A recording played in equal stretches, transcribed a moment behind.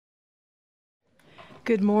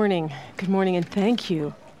Good morning, and thank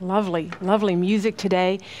you. Lovely, lovely music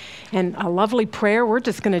today, and a lovely prayer. We're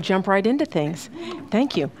just going to jump right into things.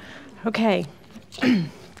 Thank you. Okay.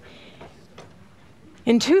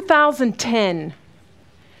 In 2010,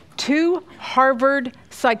 two Harvard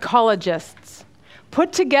psychologists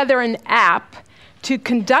put together an app to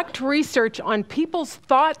conduct research on people's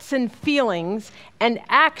thoughts and feelings and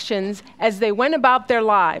actions as they went about their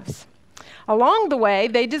lives. Along the way,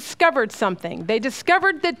 they discovered something. They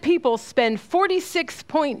discovered that people spend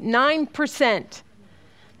 46.9%,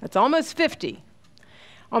 that's almost 50,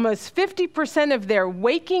 almost 50% of their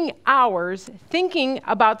waking hours thinking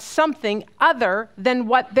about something other than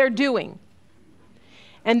what they're doing.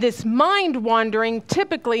 And this mind wandering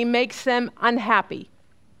typically makes them unhappy.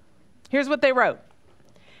 Here's what they wrote.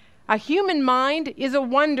 A human mind is a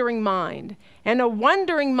wandering mind, and a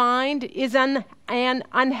wandering mind is an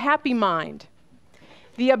unhappy mind.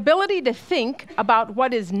 The ability to think about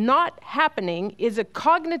what is not happening is a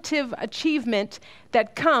cognitive achievement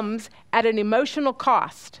that comes at an emotional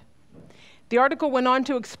cost. The article went on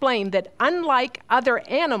to explain that unlike other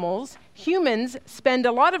animals, humans spend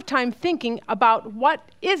a lot of time thinking about what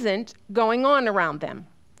isn't going on around them.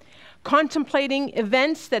 Contemplating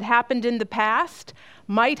events that happened in the past,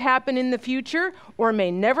 might happen in the future, or may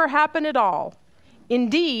never happen at all.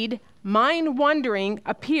 Indeed, mind wandering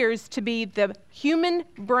appears to be the human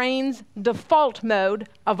brain's default mode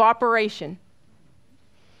of operation.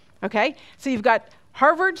 Okay, so you've got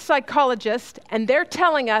Harvard psychologists, and they're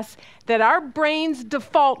telling us that our brain's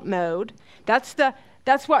default mode, that's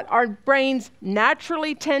what our brains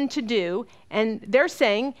naturally tend to do, and they're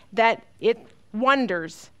saying that it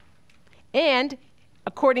wanders. And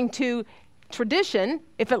according to tradition,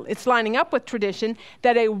 if it's lining up with tradition,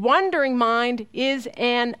 that a wandering mind is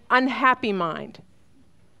an unhappy mind.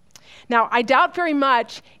 Now, I doubt very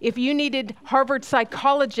much if you needed Harvard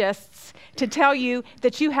psychologists to tell you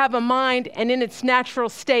that you have a mind and in its natural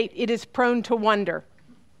state it is prone to wander.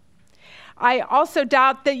 I also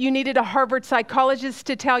doubt that you needed a Harvard psychologist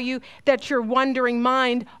to tell you that your wandering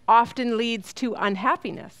mind often leads to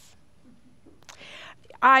unhappiness.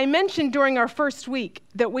 I mentioned during our first week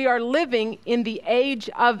that we are living in the age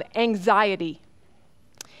of anxiety.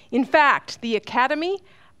 In fact, the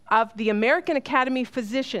American Academy of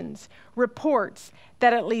Physicians reports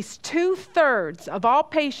that at least 2/3 of all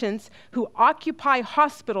patients who occupy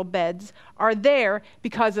hospital beds are there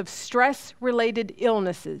because of stress-related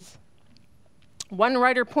illnesses. One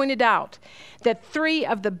writer pointed out that 3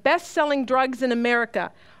 of the best-selling drugs in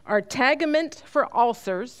America are Tagamet for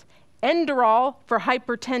ulcers, Enderol for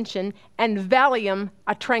hypertension, and Valium,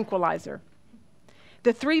 a tranquilizer.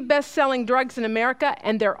 The 3 best-selling drugs in America,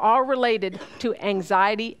 and they're all related to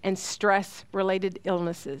anxiety and stress-related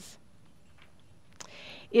illnesses.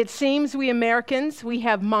 It seems we Americans, we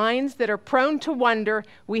have minds that are prone to wonder,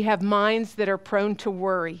 we have minds that are prone to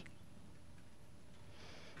worry.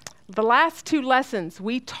 The last 2 lessons,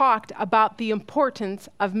 we talked about the importance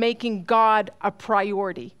of making God a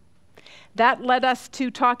priority. That led us to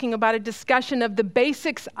talking about a discussion of the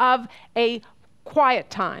basics of a quiet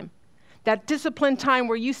time, that disciplined time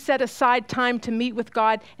where you set aside time to meet with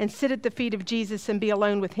God and sit at the feet of Jesus and be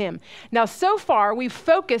alone with Him. Now, so far, we've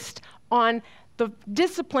focused on the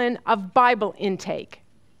discipline of Bible intake.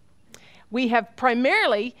 We have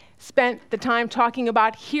primarily spent the time talking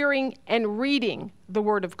about hearing and reading the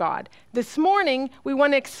Word of God. This morning, we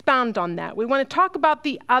want to expound on that. We want to talk about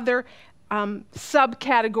the other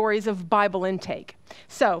subcategories of Bible intake.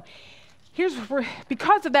 So,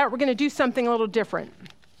 because of that, we're going to do something a little different.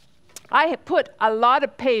 I have put a lot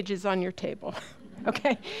of pages on your table,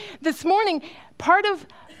 okay? This morning, part of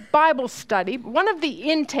Bible study, one of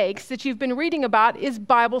the intakes that you've been reading about is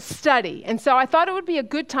Bible study. And so I thought it would be a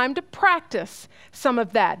good time to practice some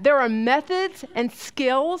of that. There are methods and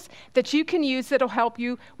skills that you can use that'll help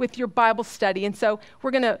you with your Bible study. And so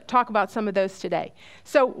we're going to talk about some of those today.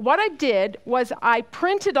 So what I did was I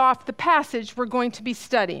printed off the passage we're going to be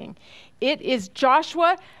studying. It is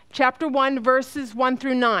Joshua chapter 1, verses 1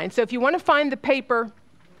 through 9. So if you want to find the paper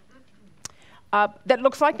that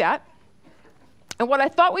looks like that, and what I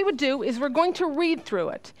thought we would do is we're going to read through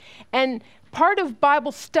it. And part of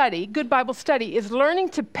Bible study, good Bible study, is learning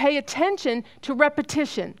to pay attention to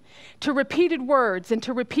repetition, to repeated words and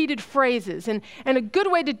to repeated phrases. And a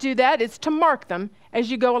good way to do that is to mark them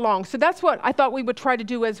as you go along. So that's what I thought we would try to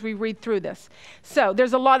do as we read through this. So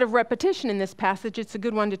there's a lot of repetition in this passage. It's a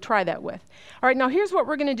good one to try that with. All right, now here's what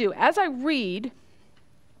we're going to do. As I read,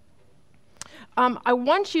 I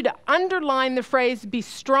want you to underline the phrase, be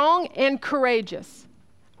strong and courageous.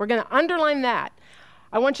 We're going to underline that.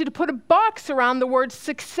 I want you to put a box around the word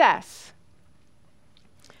success.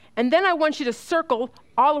 And then I want you to circle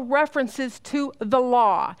all references to the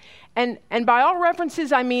law. And by all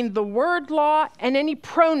references, I mean the word law and any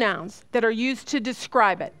pronouns that are used to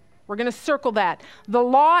describe it. We're going to circle that. The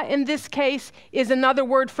law in this case is another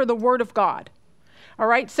word for the word of God. All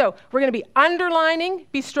right, so we're going to be underlining,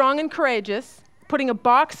 be strong and courageous, putting a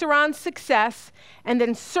box around success, and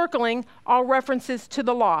then circling all references to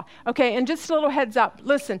the law. Okay, and just a little heads up.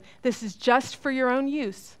 Listen, this is just for your own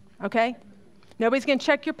use, okay? Nobody's going to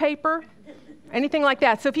check your paper, anything like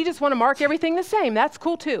that. So if you just want to mark everything the same, that's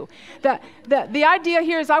cool too. The idea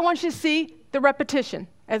here is I want you to see the repetition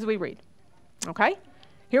as we read. Okay?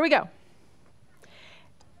 Here we go.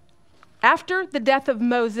 After the death of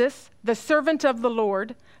Moses, the servant of the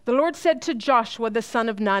Lord said to Joshua, the son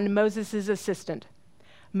of Nun, Moses' assistant,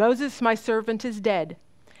 Moses, my servant, is dead.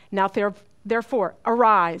 Now therefore,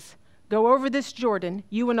 arise, go over this Jordan,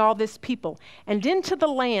 you and all this people, and into the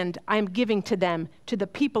land I am giving to them, to the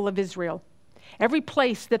people of Israel. Every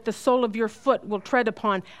place that the sole of your foot will tread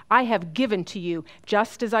upon, I have given to you,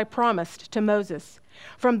 just as I promised to Moses.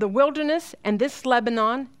 From the wilderness and this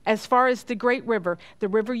Lebanon, as far as the great river, the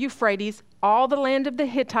river Euphrates, all the land of the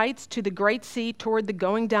Hittites to the great sea toward the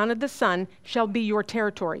going down of the sun shall be your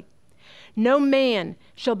territory. No man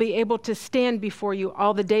shall be able to stand before you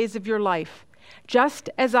all the days of your life. Just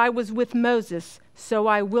as I was with Moses, so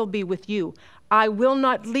I will be with you. I will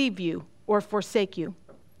not leave you or forsake you.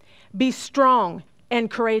 Be strong and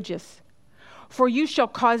courageous, for you shall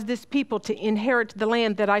cause this people to inherit the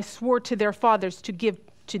land that I swore to their fathers to give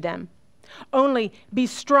to them. Only be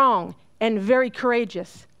strong and very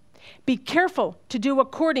courageous. Be careful to do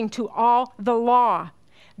according to all the law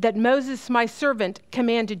that Moses my servant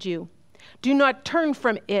commanded you. Do not turn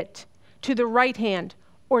from it to the right hand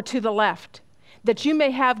or to the left, that you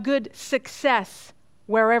may have good success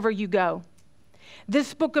wherever you go.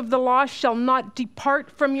 This book of the law shall not depart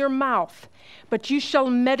from your mouth, but you shall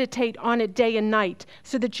meditate on it day and night,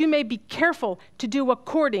 so that you may be careful to do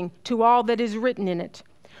according to all that is written in it.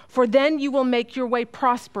 For then you will make your way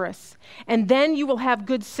prosperous, and then you will have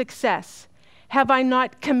good success. Have I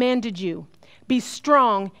not commanded you? Be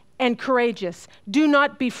strong and courageous. Do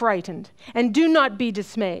not be frightened, and do not be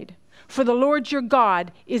dismayed, for the Lord your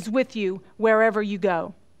God is with you wherever you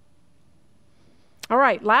go. All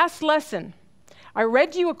right, last lesson. I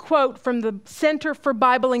read you a quote from the Center for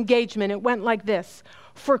Bible Engagement. It went like this: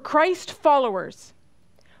 for Christ followers,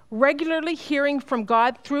 regularly hearing from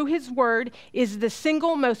God through His Word is the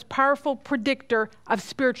single most powerful predictor of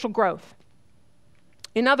spiritual growth.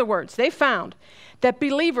 In other words, they found that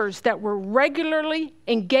believers that were regularly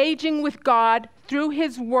engaging with God through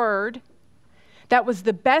His Word, that was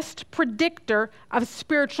the best predictor of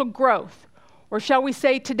spiritual growth, or shall we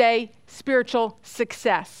say today, spiritual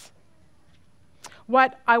success.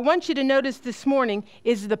 What I want you to notice this morning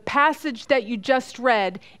is the passage that you just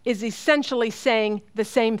read is essentially saying the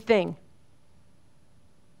same thing.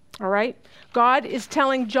 All right? God is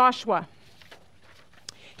telling Joshua,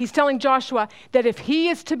 He's telling Joshua that if he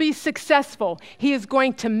is to be successful, he is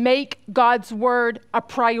going to make God's word a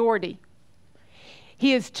priority.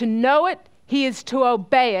 He is to know it, he is to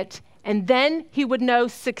obey it, and then he would know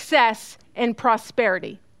success and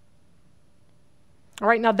prosperity. All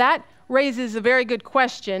right, now that raises a very good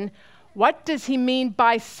question. What does he mean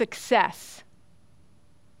by success?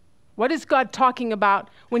 What is God talking about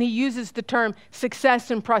when he uses the term success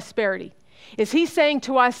and prosperity? Is he saying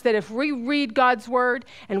to us that if we read God's word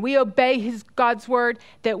and we obey God's word,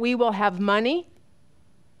 that we will have money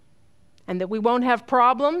and that we won't have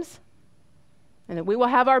problems and that we will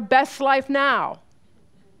have our best life now?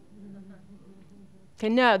 Okay,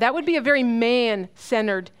 no, that would be a very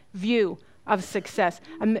man-centered view of success,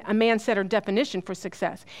 a man-centered definition for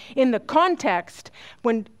success. In the context,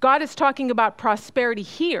 when God is talking about prosperity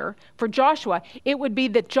here for Joshua, it would be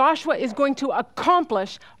that Joshua is going to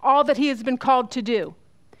accomplish all that he has been called to do,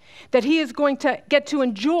 that he is going to get to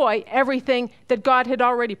enjoy everything that God had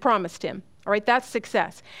already promised him. All right, that's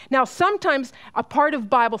success. Now, sometimes a part of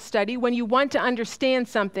Bible study, when you want to understand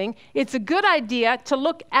something, it's a good idea to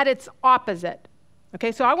look at its opposite.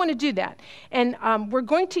 Okay, so I want to do that. And we're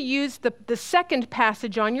going to use the second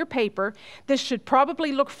passage on your paper. This should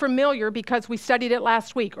probably look familiar because we studied it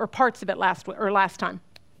last week, or parts of it last time.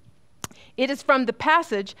 It is from the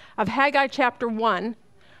passage of Haggai chapter 1,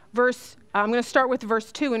 I'm going to start with verse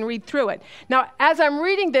 2 and read through it. Now, as I'm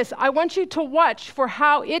reading this, I want you to watch for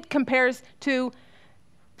how it compares to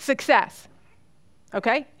success.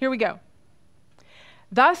 Okay, here we go.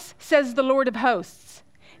 Thus says the Lord of hosts,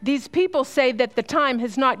 these people say that the time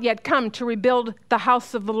has not yet come to rebuild the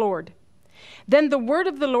house of the Lord. Then the word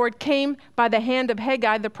of the Lord came by the hand of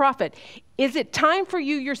Haggai the prophet. Is it time for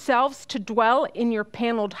you yourselves to dwell in your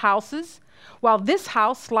paneled houses, while this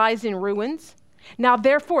house lies in ruins? Now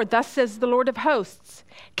therefore, thus says the Lord of hosts,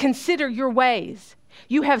 consider your ways.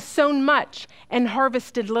 You have sown much and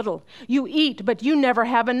harvested little. You eat, but you never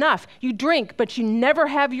have enough. You drink, but you never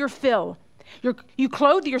have your fill. You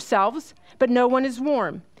clothe yourselves, but no one is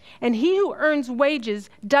warm. And he who earns wages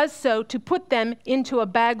does so to put them into a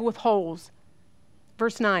bag with holes.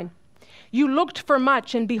 Verse 9. You looked for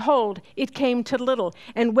much, and behold, it came to little.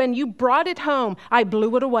 And when you brought it home, I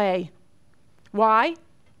blew it away. Why?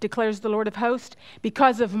 Declares the Lord of hosts,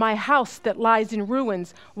 because of my house that lies in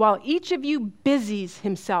ruins, while each of you busies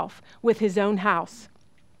himself with his own house.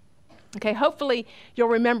 Okay, hopefully you'll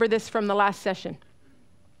remember this from the last session.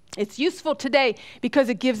 It's useful today because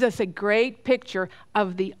it gives us a great picture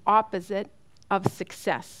of the opposite of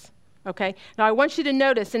success. Okay, now I want you to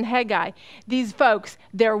notice in Haggai, these folks,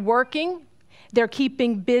 they're working, they're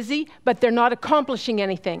keeping busy, but they're not accomplishing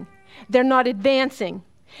anything. They're not advancing.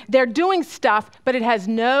 They're doing stuff, but it has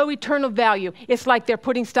no eternal value. It's like they're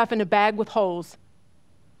putting stuff in a bag with holes.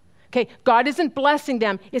 Okay, God isn't blessing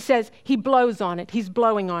them. It says he blows on it. He's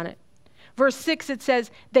blowing on it. Verse 6, it says,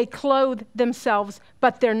 they clothe themselves,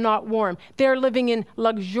 but they're not warm. They're living in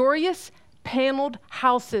luxurious, paneled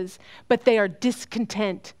houses, but they are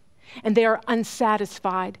discontent, and they are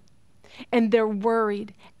unsatisfied, and they're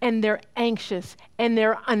worried, and they're anxious, and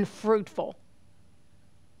they're unfruitful.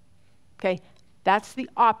 Okay, that's the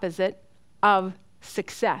opposite of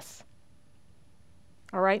success.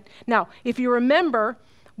 All right? Now, if you remember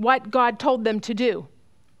what God told them to do,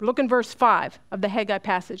 look in verse 5 of the Haggai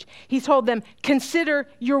passage. He told them, consider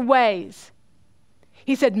your ways.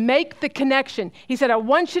 He said, make the connection. He said, I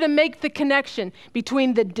want you to make the connection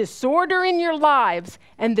between the disorder in your lives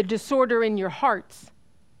and the disorder in your hearts.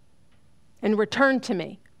 And return to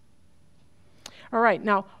me. All right,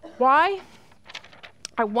 now, why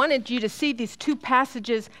I wanted you to see these two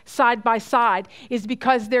passages side by side is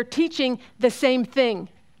because they're teaching the same thing.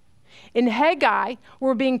 In Haggai,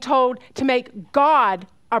 we're being told to make God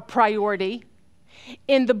a priority.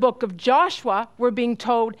 In the book of Joshua, we're being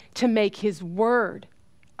told to make his word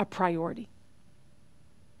a priority.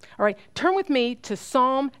 All right, turn with me to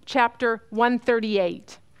Psalm chapter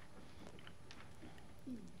 138.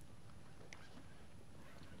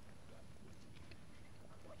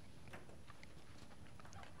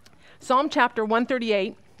 Psalm chapter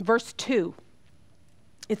 138, verse 2.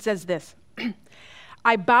 It says this,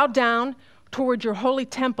 I bow down toward your holy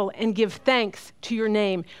temple and give thanks to your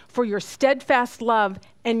name for your steadfast love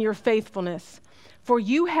and your faithfulness. For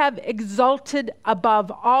you have exalted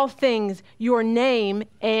above all things your name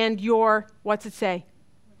and your, what's it say?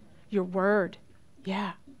 Your word.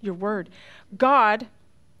 Yeah, your word. God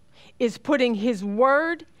is putting his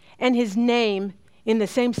word and his name in the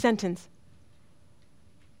same sentence,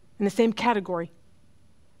 in the same category.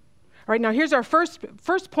 All right, now here's our first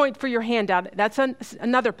point for your handout. That's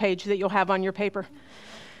another page that you'll have on your paper.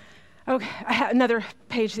 Okay, another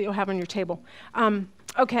page that you'll have on your table.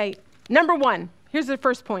 Okay, number one, here's the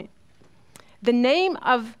first point. The name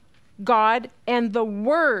of God and the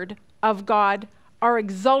word of God are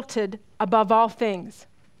exalted above all things.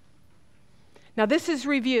 Now this is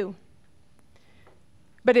review.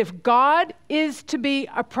 But if God is to be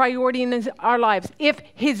a priority in our lives, if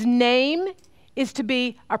his name is to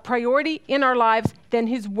be a priority in our lives, then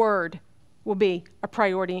his word will be a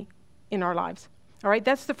priority in our lives. All right,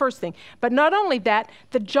 that's the first thing. But not only that,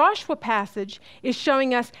 the Joshua passage is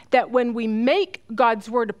showing us that when we make God's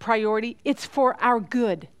word a priority, it's for our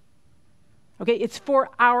good. Okay, it's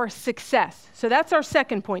for our success. So that's our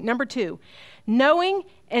second point. Number two, knowing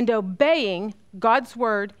and obeying God's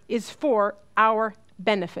word is for our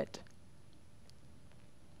benefit.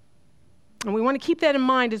 And we want to keep that in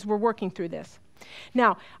mind as we're working through this.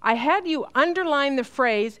 Now, I had you underline the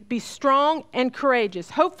phrase, be strong and courageous.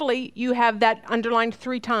 Hopefully, you have that underlined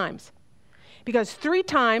 3 times. Because 3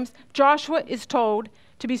 times, Joshua is told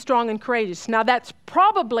to be strong and courageous. Now, that's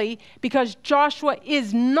probably because Joshua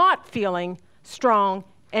is not feeling strong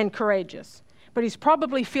and courageous. But he's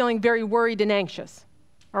probably feeling very worried and anxious.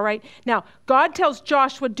 All right? Now, God tells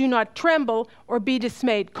Joshua, do not tremble or be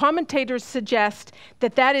dismayed. Commentators suggest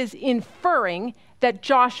that that is inferring that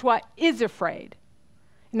Joshua is afraid.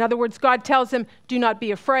 In other words, God tells him, do not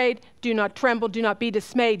be afraid, do not tremble, do not be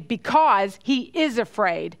dismayed, because he is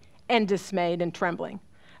afraid and dismayed and trembling.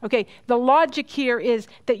 Okay, the logic here is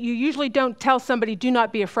that you usually don't tell somebody, do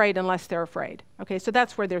not be afraid unless they're afraid. Okay, so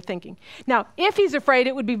that's where they're thinking. Now, if he's afraid,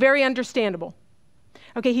 it would be very understandable.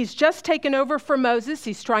 Okay, he's just taken over for Moses.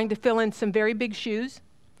 He's trying to fill in some very big shoes.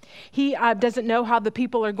 He doesn't know how the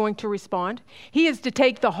people are going to respond. He is to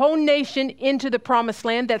take the whole nation into the promised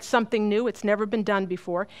land. That's something new. It's never been done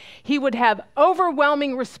before. He would have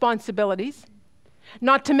overwhelming responsibilities,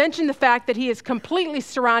 not to mention the fact that he is completely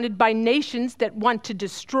surrounded by nations that want to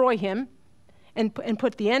destroy him and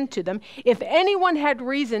put the end to them. If anyone had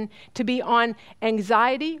reason to be on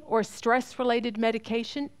anxiety or stress-related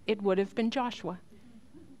medication, it would have been Joshua.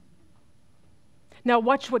 Now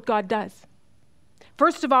watch what God does.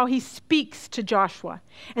 First of all, he speaks to Joshua,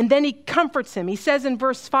 and then he comforts him. He says in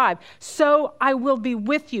verse 5, "So I will be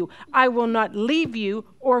with you. I will not leave you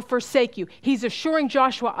or forsake you." He's assuring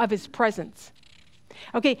Joshua of his presence.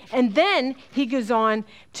 Okay, and then he goes on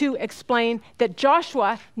to explain that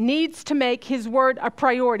Joshua needs to make his word a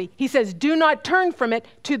priority. He says, "Do not turn from it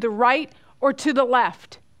to the right or to the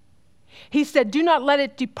left." He said, "Do not let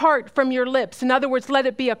it depart from your lips." In other words, let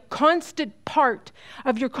it be a constant part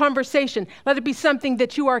of your conversation. Let it be something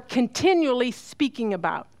that you are continually speaking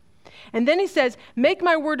about. And then he says, "Make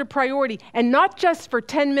my word a priority, and not just for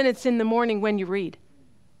 10 minutes in the morning when you read."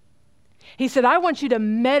 He said, "I want you to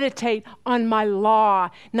meditate on my law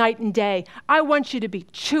night and day. I want you to be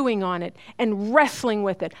chewing on it and wrestling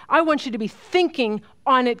with it. I want you to be thinking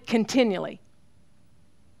on it continually."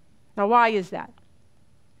 Now, why is that?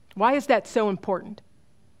 Why is that so important?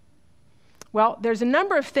 Well, there's a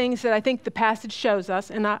number of things that I think the passage shows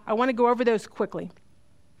us, and I want to go over those quickly.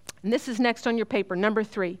 And this is next on your paper, number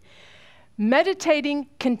 3. Meditating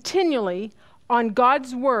continually on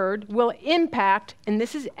God's word will impact, and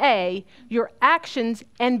this is A, your actions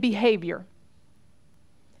and behavior.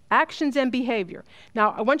 Actions and behavior.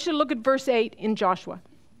 Now, I want you to look at verse 8 in Joshua.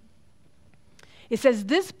 It says,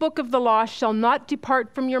 "This book of the law shall not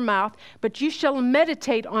depart from your mouth, but you shall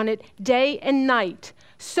meditate on it day and night,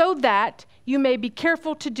 so that you may be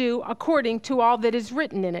careful to do according to all that is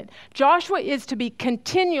written in it." Joshua is to be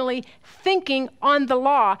continually thinking on the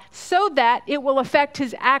law so that it will affect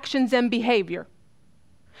his actions and behavior.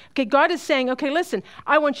 Okay, God is saying, okay, listen,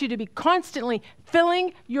 I want you to be constantly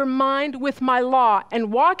filling your mind with my law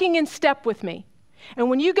and walking in step with me. And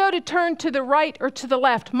when you go to turn to the right or to the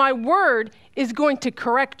left, my word is going to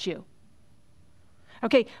correct you.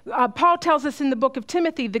 Okay, Paul tells us in the book of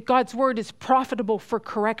Timothy that God's word is profitable for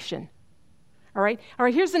correction. All right,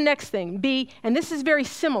 here's the next thing, B, and this is very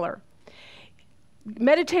similar.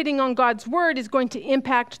 Meditating on God's word is going to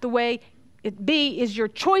impact the way B is your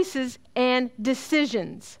choices and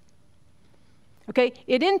decisions. Okay,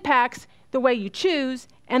 it impacts the way you choose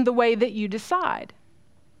and the way that you decide.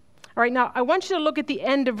 All right, now I want you to look at the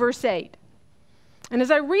end of verse 8. And as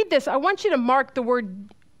I read this, I want you to mark the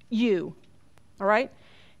word "you." All right?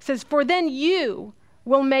 It says, "For then you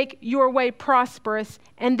will make your way prosperous,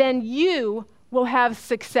 and then you will have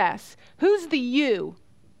success." Who's the "you"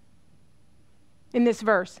 in this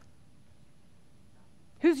verse?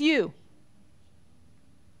 Who's "you"?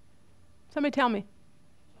 Somebody tell me.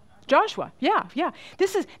 Joshua. Yeah.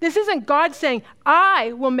 This isn't God saying,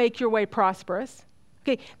 "I will make your way prosperous."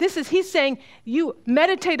 Okay, he's saying, you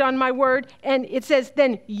meditate on my word, and it says,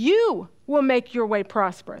 then you will make your way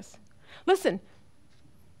prosperous. Listen,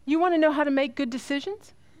 you want to know how to make good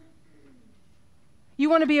decisions? You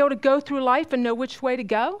want to be able to go through life and know which way to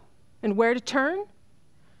go and where to turn?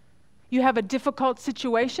 You have a difficult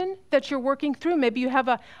situation that you're working through. Maybe you have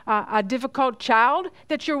a difficult child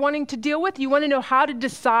that you're wanting to deal with. You want to know how to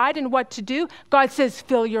decide and what to do. God says,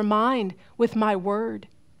 fill your mind with my word.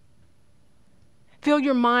 Fill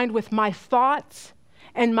your mind with my thoughts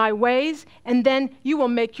and my ways, and then you will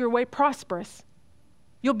make your way prosperous.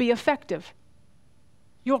 You'll be effective.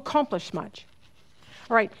 You'll accomplish much.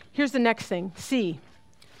 All right, here's the next thing, C.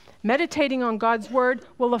 Meditating on God's word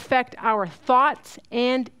will affect our thoughts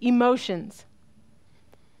and emotions.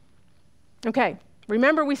 Okay,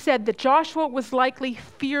 remember we said that Joshua was likely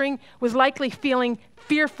feeling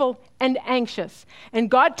fearful and anxious. And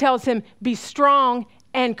God tells him, be strong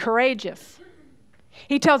and courageous.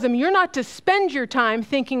 He tells him, you're not to spend your time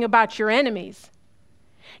thinking about your enemies.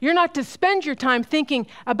 You're not to spend your time thinking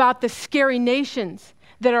about the scary nations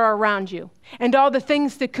that are around you and all the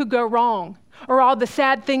things that could go wrong or all the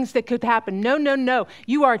sad things that could happen. No.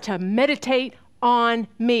 You are to meditate on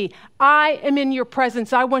me. I am in your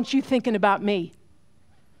presence. I want you thinking about me.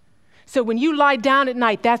 So when you lie down at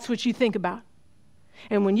night, that's what you think about.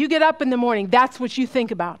 And when you get up in the morning, that's what you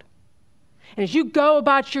think about. And as you go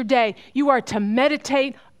about your day, you are to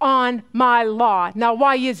meditate on my law. Now,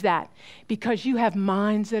 why is that? Because you have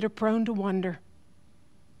minds that are prone to wonder.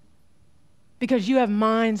 Because you have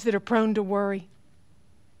minds that are prone to worry.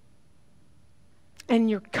 And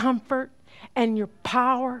your comfort and your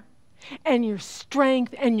power and your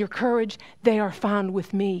strength and your courage, they are found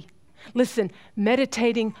with me. Listen,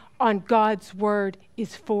 meditating on God's word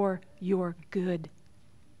is for your good.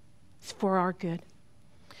 It's for our good.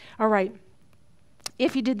 All right.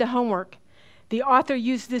 If you did the homework, the author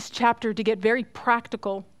used this chapter to get very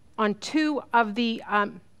practical on two of the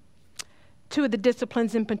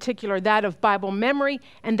disciplines in particular, that of Bible memory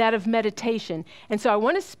and that of meditation. And so I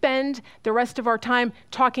want to spend the rest of our time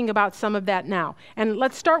talking about some of that now. And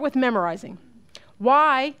let's start with memorizing.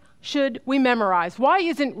 Why should we memorize? Why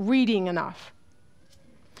isn't reading enough?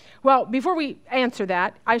 Well, before we answer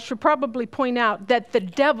that, I should probably point out that the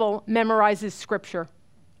devil memorizes Scripture,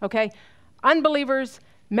 okay? Unbelievers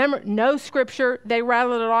know Scripture. They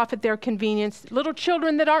rattle it off at their convenience. Little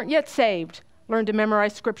children that aren't yet saved learn to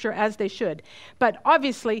memorize Scripture as they should. But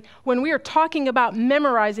obviously, when we are talking about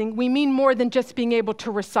memorizing, we mean more than just being able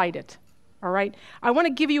to recite it. All right? I want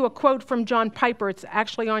to give you a quote from John Piper. It's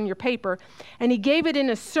actually on your paper. And he gave it in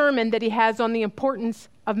a sermon that he has on the importance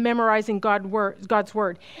of memorizing God's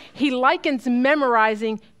word. He likens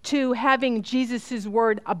memorizing to having Jesus'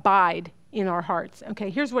 word abide in our hearts. Okay,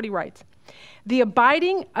 here's what he writes. The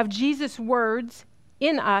abiding of Jesus' words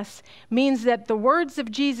in us means that the words of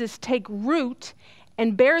Jesus take root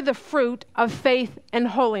and bear the fruit of faith and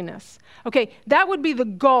holiness. Okay, that would be the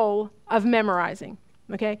goal of memorizing.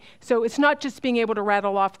 Okay, so it's not just being able to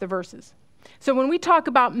rattle off the verses. So when we talk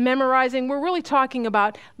about memorizing, we're really talking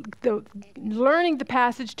about learning the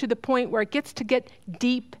passage to the point where it gets to get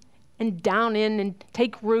deep and down in and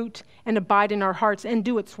take root and abide in our hearts and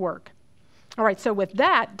do its work. All right, so with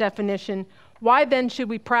that definition, why then should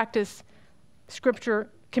we practice Scripture,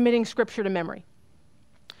 committing Scripture to memory?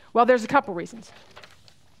 Well, there's a couple reasons.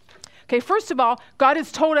 Okay, first of all, God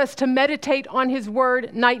has told us to meditate on His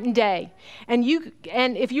Word night and day. And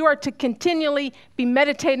if you are to continually be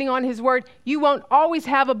meditating on His Word, you won't always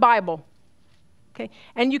have a Bible. Okay?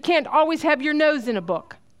 And you can't always have your nose in a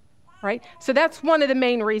book. Right? So that's one of the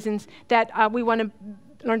main reasons that we want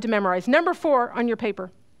to learn to memorize. Number 4 on your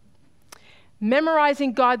paper.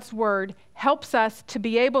 Memorizing God's Word helps us to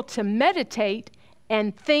be able to meditate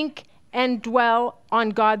and think and dwell on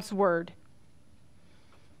God's Word.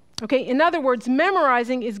 Okay, in other words,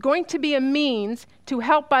 memorizing is going to be a means to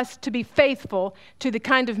help us to be faithful to the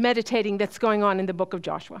kind of meditating that's going on in the book of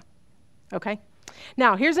Joshua. Okay?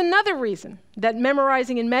 Now, here's another reason that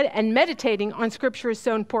memorizing and meditating on Scripture is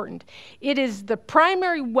so important. It is the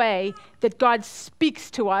primary way that God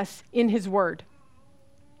speaks to us in His Word.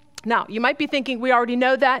 Now, you might be thinking, we already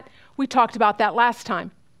know that. We talked about that last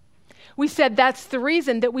time. We said that's the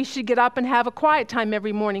reason that we should get up and have a quiet time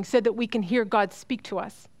every morning so that we can hear God speak to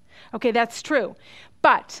us. Okay, that's true.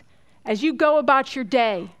 But as you go about your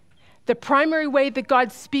day, the primary way that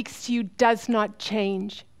God speaks to you does not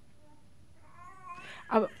change.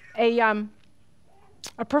 A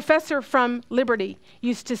professor from Liberty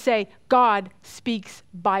used to say, God speaks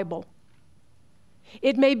Bible.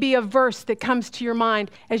 It may be a verse that comes to your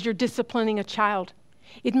mind as you're disciplining a child.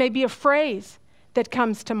 It may be a phrase that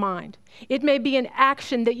comes to mind. It may be an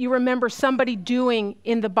action that you remember somebody doing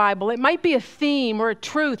in the Bible. It might be a theme or a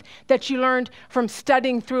truth that you learned from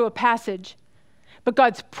studying through a passage. But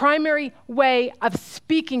God's primary way of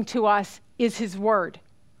speaking to us is His Word.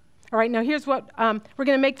 All right, now here's what, we're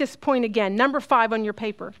going to make this point again. Number 5 on your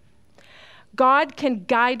paper. God can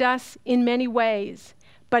guide us in many ways,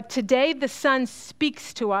 but today the Son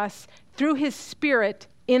speaks to us through His Spirit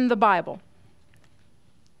in the Bible.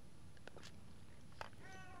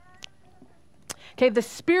 Okay, the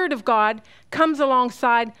Spirit of God comes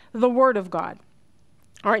alongside the Word of God.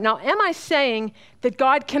 All right, now am I saying that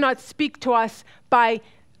God cannot speak to us by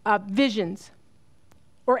visions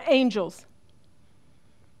or angels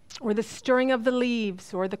or the stirring of the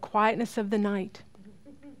leaves or the quietness of the night?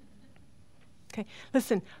 Okay,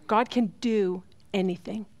 listen, God can do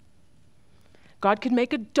anything. God could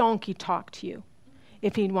make a donkey talk to you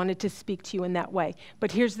if He wanted to speak to you in that way.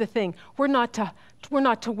 But here's the thing. We're not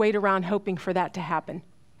to wait around hoping for that to happen.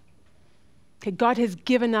 Okay, God has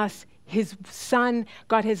given us His Son.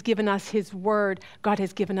 God has given us His Word. God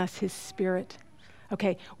has given us His Spirit.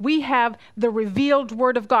 Okay, we have the revealed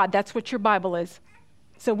Word of God. That's what your Bible is.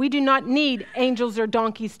 So we do not need angels or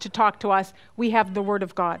donkeys to talk to us. We have the Word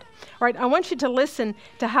of God. All right, I want you to listen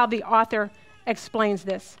to how the author explains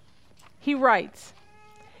this. He writes,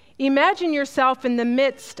 imagine yourself in the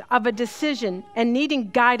midst of a decision and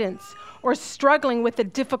needing guidance, or struggling with a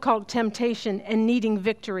difficult temptation and needing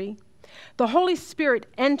victory. The Holy Spirit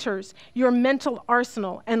enters your mental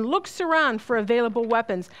arsenal and looks around for available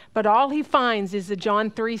weapons, but all He finds is a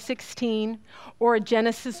John 3:16 or a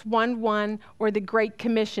Genesis 1:1 or the Great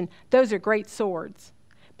Commission. Those are great swords.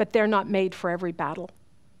 but they're not made for every battle.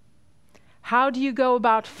 How do you go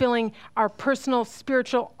about filling our personal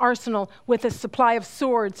spiritual arsenal with a supply of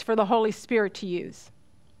swords for the Holy Spirit to use?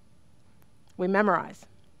 We memorize.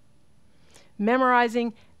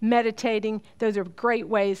 Memorizing, meditating, those are great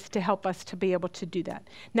ways to help us to be able to do that.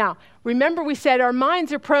 Now, remember we said our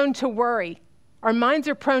minds are prone to worry. Our minds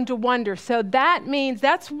are prone to wonder. So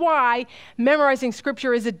that's why memorizing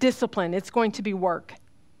Scripture is a discipline. It's going to be work.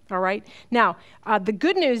 All right? Now, the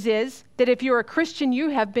good news is that if you're a Christian, you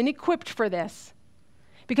have been equipped for this.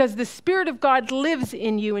 Because the Spirit of God lives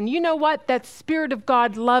in you. And you know what? That Spirit of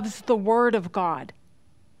God loves the Word of God.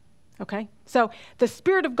 Okay? So the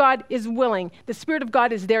Spirit of God is willing. The Spirit of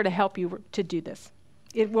God is there to help you to do this.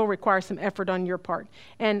 It will require some effort on your part.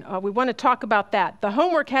 And we want to talk about that. The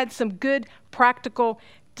homework had some good practical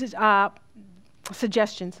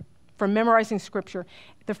suggestions for memorizing Scripture.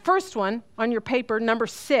 The first one on your paper, number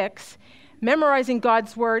 6, memorizing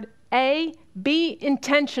God's Word. A, be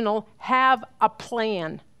intentional, have a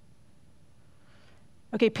plan.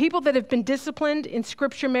 Okay, people that have been disciplined in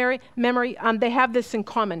Scripture memory, they have this in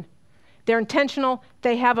common. They're intentional,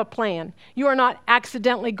 they have a plan. You are not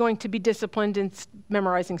accidentally going to be disciplined in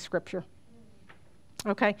memorizing Scripture.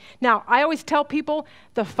 Okay? Now, I always tell people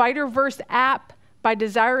the Fighter Verse app by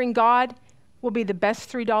Desiring God will be the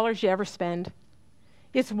best $3 you ever spend.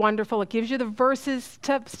 It's wonderful. It gives you the verses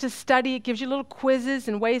to study. It gives you little quizzes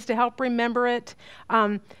and ways to help remember it.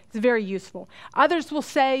 It's very useful. Others will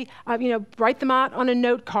say, write them out on a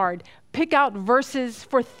note card. Pick out verses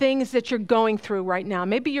for things that you're going through right now.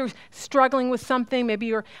 Maybe you're struggling with something. Maybe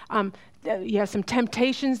you have some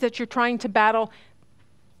temptations that you're trying to battle.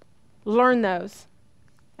 Learn those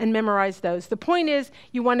and memorize those. The point is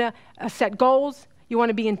you want to set goals. You want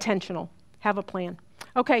to be intentional. Have a plan.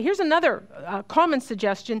 Okay, here's another common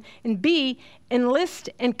suggestion. In B, enlist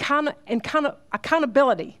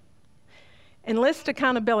accountability. Enlist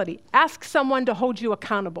accountability. Ask someone to hold you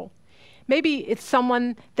accountable. Maybe it's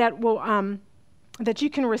someone that will that you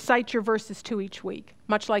can recite your verses to each week,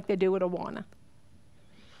 much like they do at Awana.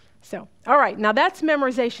 So, all right, now that's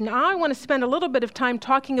memorization. Now I want to spend a little bit of time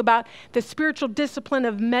talking about the spiritual discipline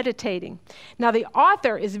of meditating. Now the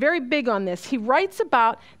author is very big on this. He writes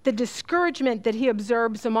about the discouragement that he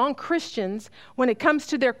observes among Christians when it comes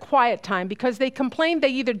to their quiet time because they complain they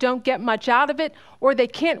either don't get much out of it or they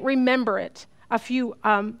can't remember it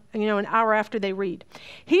an hour after they read.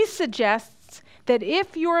 He suggests that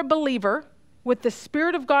if you're a believer with the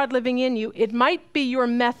Spirit of God living in you, it might be your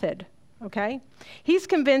method. Okay? He's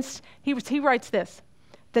convinced, he writes this,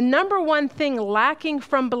 the number one thing lacking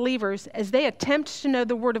from believers as they attempt to know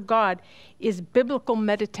the Word of God is biblical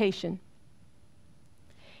meditation.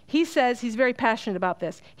 He says he's very passionate about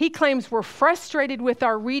this. He claims we're frustrated with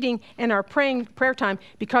our reading and our prayer time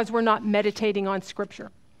because we're not meditating on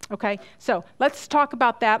Scripture. Okay, so let's talk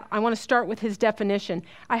about that. I want to start with his definition.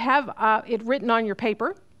 I have it written on your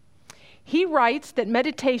paper. He writes that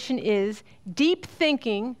meditation is deep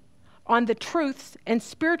thinking on the truths and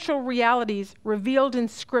spiritual realities revealed in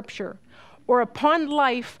Scripture, or upon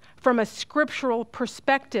life from a scriptural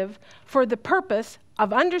perspective for the purpose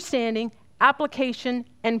of understanding, application,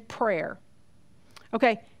 and prayer.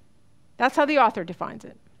 Okay, that's how the author defines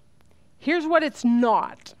it. Here's what it's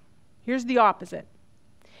not. Here's the opposite.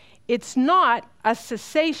 It's not a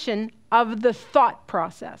cessation of the thought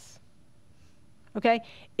process. Okay?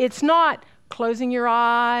 It's not closing your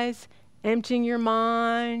eyes, emptying your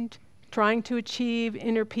mind, trying to achieve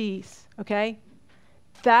inner peace. Okay?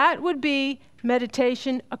 That would be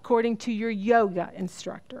meditation according to your yoga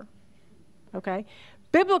instructor. Okay?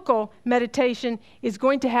 Biblical meditation is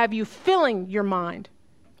going to have you filling your mind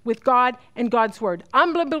with God and God's Word.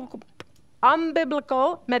 Unbiblical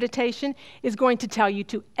meditation is going to tell you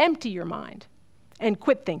to empty your mind and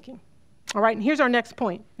quit thinking. All right, and here's our next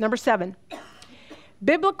point, number 7.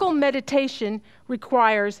 Biblical meditation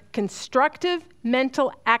requires constructive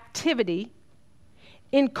mental activity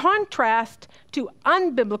in contrast to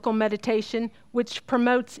unbiblical meditation, which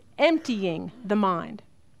promotes emptying the mind.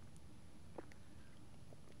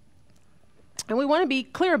 And we want to be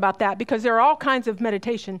clear about that because there are all kinds of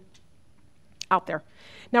meditation out there.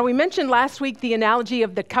 Now, we mentioned last week the analogy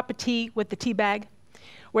of the cup of tea with the tea bag,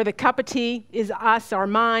 where the cup of tea is us, our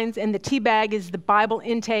minds, and the tea bag is the Bible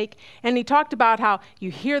intake. And he talked about how you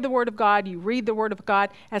hear the Word of God, you read the Word of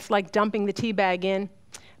God. That's like dumping the tea bag in.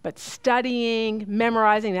 But studying,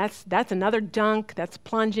 memorizing, that's another dunk. That's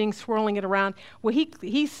plunging, swirling it around. Well,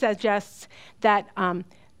 he suggests that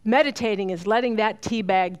meditating is letting that tea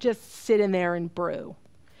bag just sit in there and brew.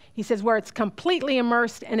 He says where it's completely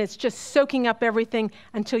immersed and it's just soaking up everything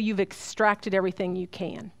until you've extracted everything you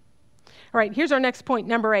can. All right, here's our next point,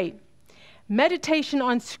 number 8. Meditation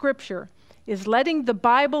on Scripture is letting the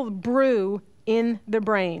Bible brew in the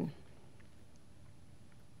brain.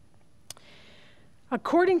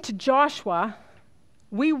 According to Joshua,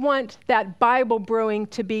 we want that Bible brewing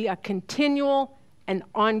to be a continual and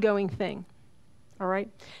ongoing thing. All right?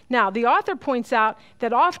 Now, the author points out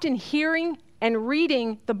that often hearing and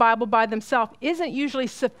reading the Bible by themselves isn't usually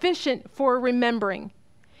sufficient for remembering.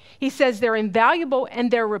 He says they're invaluable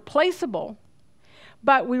and they're replaceable,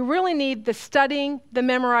 but we really need the studying, the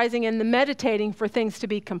memorizing, and the meditating for things to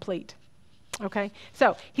be complete. Okay?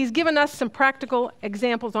 So he's given us some practical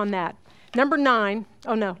examples on that. Number 9,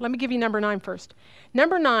 let me give you number 9 first.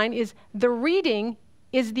 Number 9 is the reading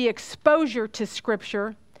is the exposure to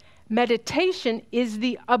Scripture. Meditation is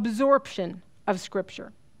the absorption of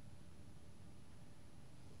Scripture.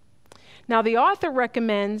 Now, the author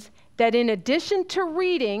recommends that in addition to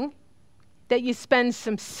reading, that you spend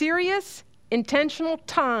some serious, intentional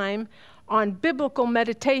time on biblical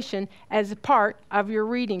meditation as a part of your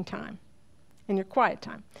reading time and your quiet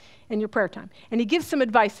time and your prayer time. And he gives some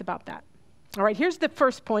advice about that. All right, here's the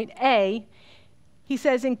first point. A, he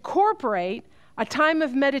says, incorporate a time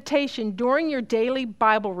of meditation during your daily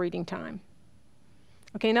Bible reading time.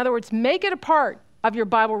 Okay, in other words, make it a part of your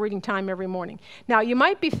Bible reading time every morning. Now, you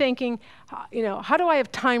might be thinking, how do I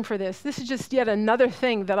have time for this? This is just yet another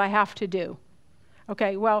thing that I have to do.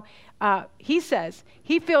 Okay, well, he says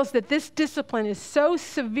he feels that this discipline is so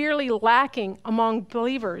severely lacking among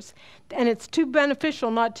believers, and it's too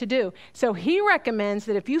beneficial not to do. So he recommends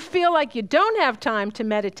that if you feel like you don't have time to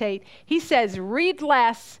meditate, he says read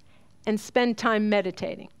less and spend time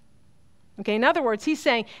meditating. Okay, in other words, he's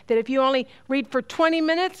saying that if you only read for 20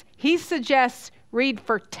 minutes, he suggests read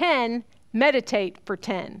for 10, meditate for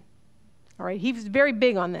 10. All right, he's very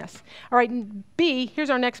big on this. All right, B, here's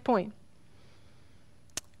our next point.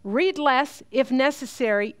 Read less if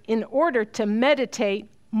necessary in order to meditate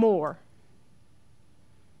more.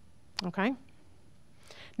 Okay?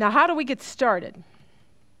 Now, how do we get started?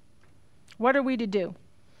 What are we to do?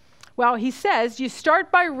 Well, he says you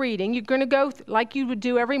start by reading. You're going to go like you would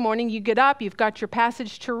do every morning. You get up, you've got your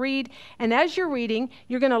passage to read, and as you're reading,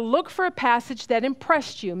 you're going to look for a passage that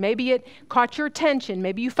impressed you. Maybe it caught your attention.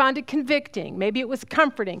 Maybe you found it convicting. Maybe it was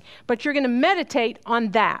comforting. But you're going to meditate on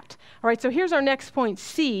that. All right, so here's our next point,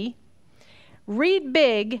 C. Read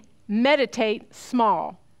big, meditate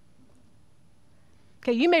small.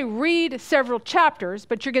 Okay, you may read several chapters,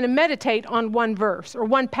 but you're going to meditate on one verse or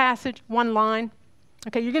one passage, one line.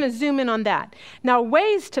 Okay, you're going to zoom in on that. Now,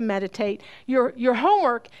 ways to meditate. Your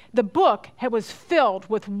homework, the book, was filled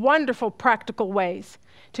with wonderful practical ways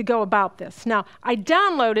to go about this. Now, I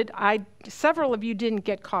downloaded, several of you didn't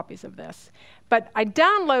get copies of this, but I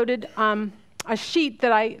downloaded a sheet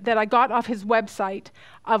that I got off his website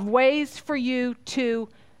of ways for you to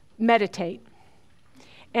meditate.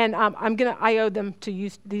 And I owe them to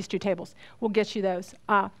use these 2 tables. We'll get you those.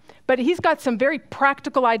 But he's got some very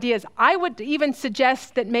practical ideas. I would even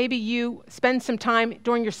suggest that maybe you spend some time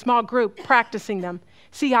during your small group practicing them.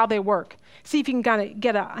 See how they work. See if you can kind of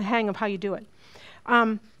get a hang of how you do it.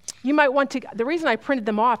 You might want to, the reason I printed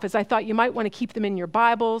them off is I thought you might want to keep them in your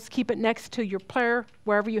Bibles, keep it next to your prayer,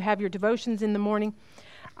 wherever you have your devotions in the morning.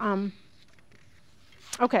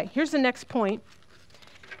 Okay, here's the next point.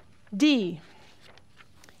 D.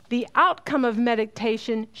 The outcome of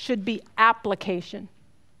meditation should be application.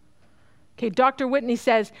 Okay, Dr. Whitney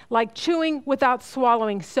says, like chewing without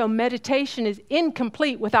swallowing, so meditation is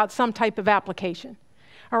incomplete without some type of application.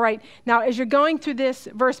 All right, now as you're going through this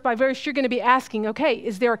verse by verse, you're going to be asking, okay,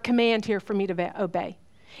 is there a command here for me to obey?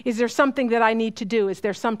 Is there something that I need to do? Is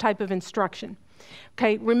there some type of instruction?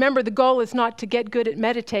 Okay, remember the goal is not to get good at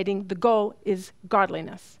meditating. The goal is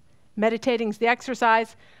godliness. Meditating is the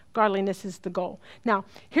exercise. Godliness is the goal. Now,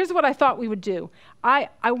 here's what I thought we would do. I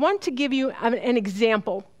want to give you an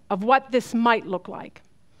example of what this might look like.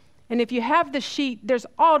 And if you have the sheet, there's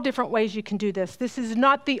all different ways you can do this. This is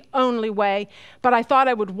not the only way, but I thought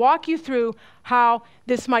I would walk you through how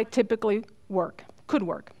this might typically work, could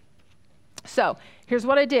work. So here's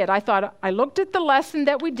what I did. I looked at the lesson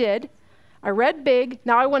that we did. I read big.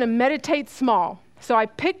 Now I want to meditate small. So I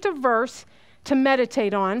picked a verse to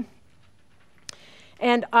meditate on.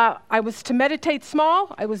 And I was to meditate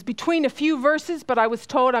small. I was between a few verses, but I was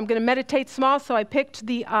told I'm going to meditate small, so I picked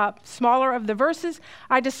the smaller of the verses.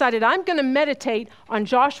 I decided I'm going to meditate on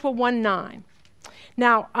Joshua 1:9.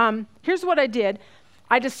 Now, here's what I did.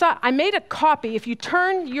 I made a copy. If you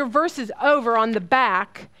turn your verses over on the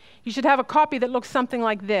back, you should have a copy that looks something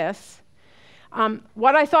like this.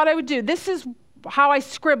 What I thought I would do, this is how I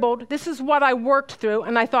scribbled. This is what I worked through,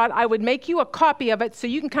 and I thought I would make you a copy of it so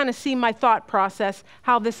you can kind of see my thought process,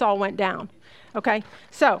 how this all went down. Okay,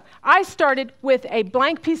 so I started with a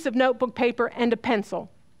blank piece of notebook paper and a pencil.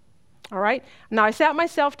 All right, now I sat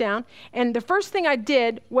myself down, and the first thing I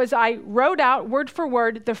did was I wrote out word for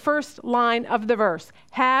word the first line of the verse.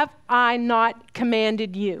 Have I not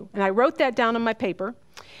commanded you? And I wrote that down on my paper.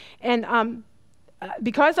 And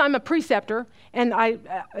because I'm a preceptor, and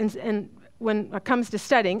when it comes to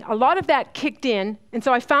studying, a lot of that kicked in, and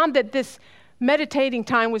so I found that this meditating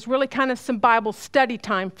time was really kind of some Bible study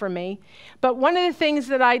time for me. But one of the things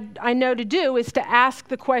that I know to do is to ask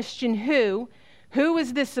the question, who? Who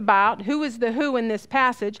is this about? Who is the who in this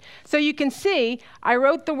passage? So you can see I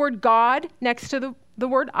wrote the word God next to the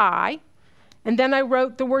word I, and then I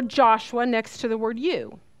wrote the word Joshua next to the word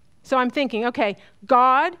you. So I'm thinking, okay,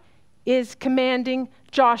 God is commanding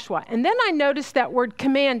Joshua. And then I noticed that word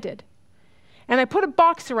commanded. And I put a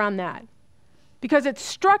box around that because it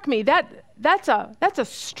struck me that's a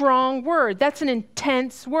strong word. That's an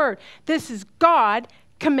intense word. This is God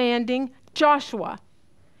commanding Joshua.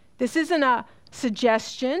 This isn't a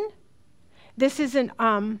suggestion. This isn't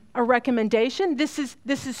a recommendation. This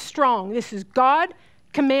is strong. This is God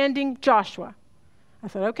commanding Joshua. I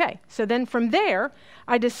thought, okay. So then from there,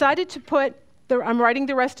 I decided to put, I'm writing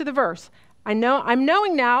the rest of the verse. I'm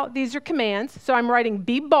knowing now these are commands, so I'm writing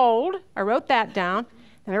be bold. I wrote that down.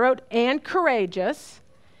 And I wrote and courageous.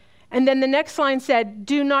 And then the next line said,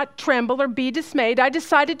 do not tremble or be dismayed. I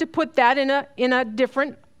decided to put that in a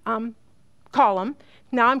different column.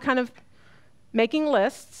 Now I'm kind of making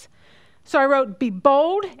lists. So I wrote, be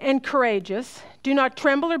bold and courageous. Do not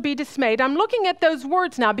tremble or be dismayed. I'm looking at those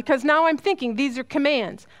words now because now I'm thinking these are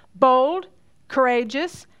commands. Bold,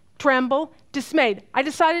 courageous, tremble, dismayed. I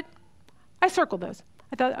circled those.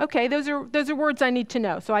 I thought, okay, those are words I need to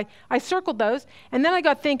know. So I circled those, and then I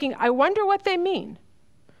got thinking, I wonder what they mean.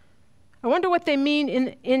 I wonder what they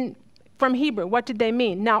mean from Hebrew. What did they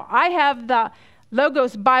mean? Now, I have the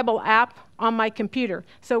Logos Bible app on my computer.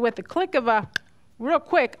 So with the click of real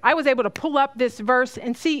quick, I was able to pull up this verse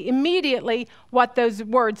and see immediately what those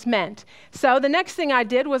words meant. So the next thing I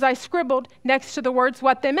did was I scribbled next to the words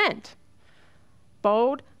what they meant.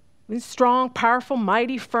 Bold, strong, powerful,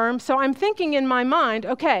 mighty, firm. So I'm thinking in my mind,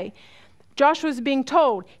 okay, Joshua's being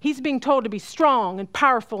told, he's being told to be strong and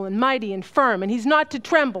powerful and mighty and firm, and he's not to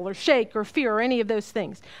tremble or shake or fear or any of those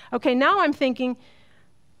things. Okay, now I'm thinking,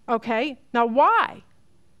 okay, now why?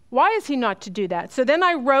 Why is he not to do that? So then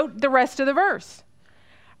I wrote the rest of the verse.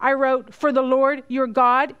 I wrote, for the Lord your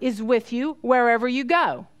God is with you wherever you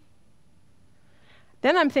go.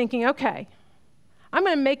 Then I'm thinking, okay, I'm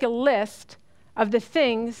going to make a list of the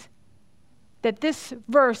things that this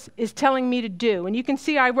verse is telling me to do. And you can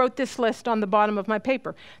see I wrote this list on the bottom of my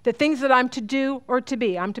paper. The things that I'm to do or to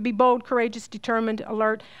be. I'm to be bold, courageous, determined,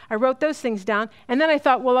 alert. I wrote those things down. And then I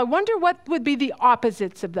thought, well, I wonder what would be the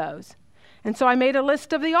opposites of those. And so I made a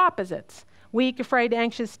list of the opposites. Weak, afraid,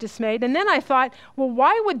 anxious, dismayed. And then I thought, well,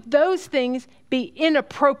 why would those things be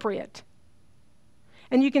inappropriate?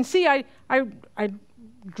 And you can see I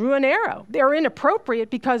drew an arrow. They're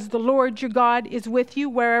inappropriate because the Lord your God is with you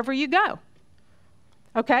wherever you go.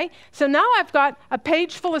 Okay, so now I've got a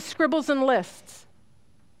page full of scribbles and lists.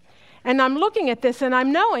 And I'm looking at this and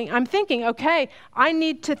I'm thinking, okay, I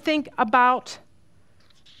need to think about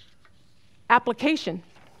application.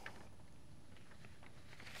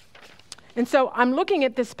 And so I'm looking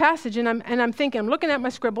at this passage and I'm thinking, I'm looking at my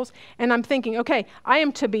scribbles and I'm thinking, okay, I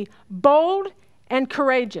am to be bold and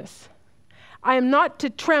courageous. I am not to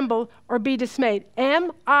tremble or be dismayed.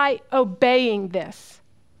 Am I obeying this?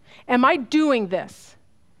 Am I doing this?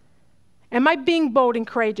 Am I being bold and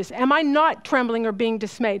courageous? Am I not trembling or being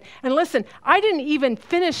dismayed? And listen, I didn't even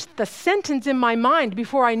finish the sentence in my mind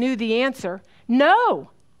before I knew the answer. No,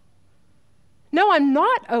 I'm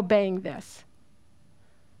not obeying this.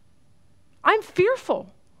 I'm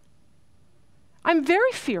fearful. I'm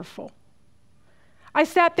very fearful. I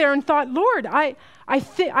sat there and thought, Lord, I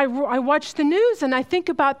watch the news and I think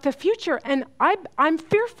about the future and I'm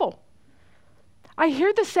fearful. I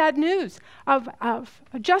hear the sad news of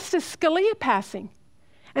Justice Scalia passing.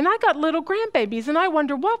 And I got little grandbabies, and I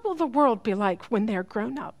wonder, what will the world be like when they're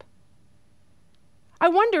grown up? I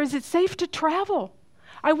wonder, is it safe to travel?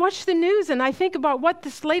 I watch the news, and I think about what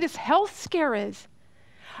this latest health scare is.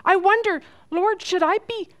 I wonder, Lord, should I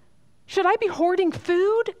be hoarding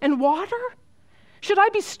food and water? Should I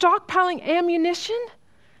be stockpiling ammunition?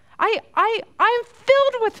 I'm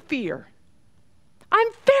filled with fear. I'm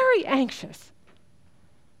very anxious.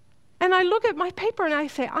 And I look at my paper and I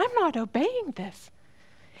say, I'm not obeying this.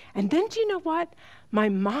 And then do you know what? my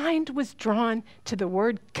mind was drawn to the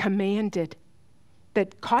word commanded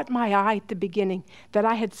that caught my eye at the beginning, that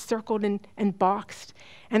I had circled and boxed.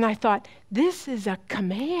 And I thought, this is a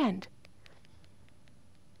command.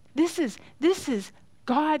 This is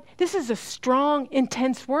God, this is a strong,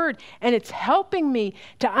 intense word, and it's helping me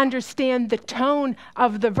to understand the tone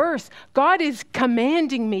of the verse. God is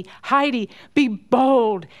commanding me, Heidi, be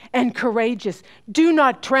bold and courageous. Do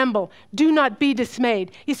not tremble. Do not be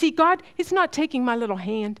dismayed. You see, God is not taking my little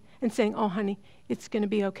hand and saying, oh, honey, it's going to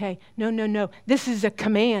be okay. No. This is a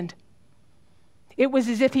command. It was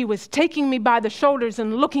as if he was taking me by the shoulders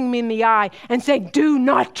and looking me in the eye and saying, do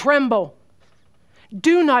not tremble.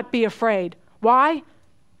 Do not be afraid. Why?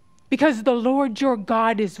 Because the Lord your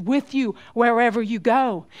God is with you wherever you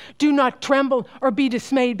go. Do not tremble or be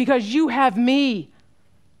dismayed because you have me.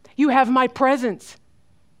 You have my presence.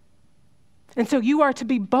 And so you are to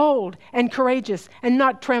be bold and courageous and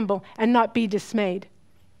not tremble and not be dismayed.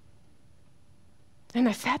 And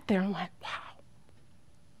I sat there and went, wow.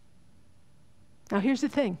 Now here's the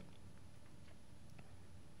thing.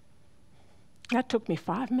 That took me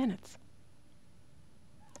 5 minutes.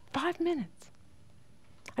 5 minutes.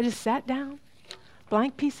 I just sat down,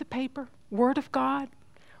 blank piece of paper, Word of God,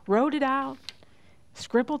 wrote it out,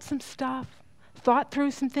 scribbled some stuff, thought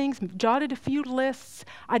through some things, jotted a few lists.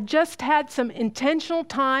 I just had some intentional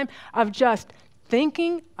time of just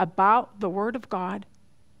thinking about the Word of God.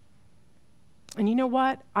 And you know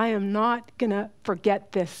what? I am not going to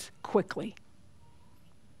forget this quickly.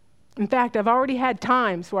 In fact, I've already had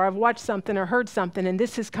times where I've watched something or heard something, and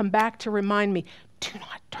this has come back to remind me, do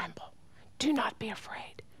not tremble. Do not be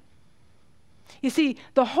afraid. You see,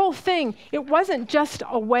 the whole thing, it wasn't just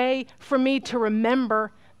a way for me to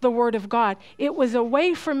remember the Word of God. It was a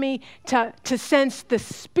way for me to sense the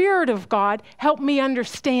Spirit of God help me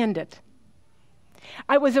understand it.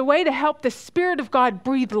 It was a way to help the Spirit of God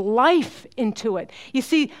breathe life into it. You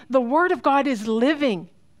see, the Word of God is living.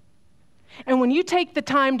 And when you take the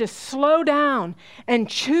time to slow down and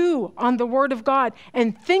chew on the Word of God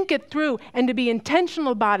and think it through and to be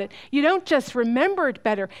intentional about it, you don't just remember it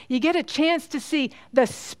better. You get a chance to see the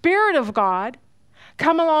Spirit of God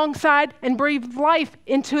come alongside and breathe life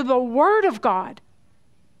into the Word of God.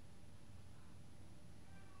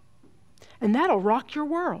 And that'll rock your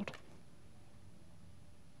world.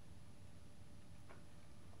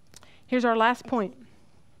 Here's our last point.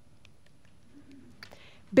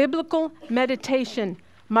 Biblical meditation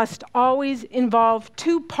must always involve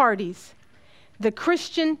two parties, the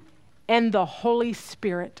Christian and the Holy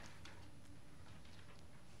Spirit.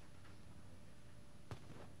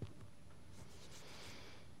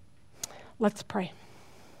 Let's pray.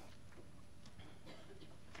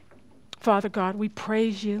 Father God, we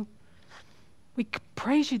praise you. We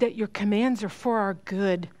praise you that your commands are for our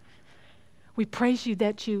good. We praise you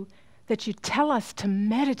that you tell us to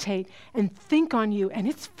meditate and think on you, and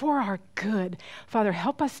it's for our good. Father,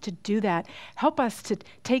 help us to do that. Help us to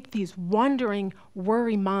take these wandering,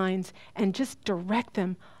 worry minds and just direct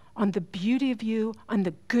them on the beauty of you, on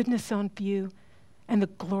the goodness of you, and the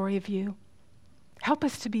glory of you. Help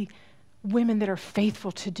us to be women that are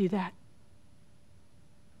faithful to do that.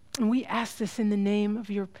 And we ask this in the name of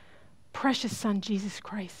your precious Son, Jesus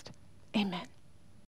Christ. Amen.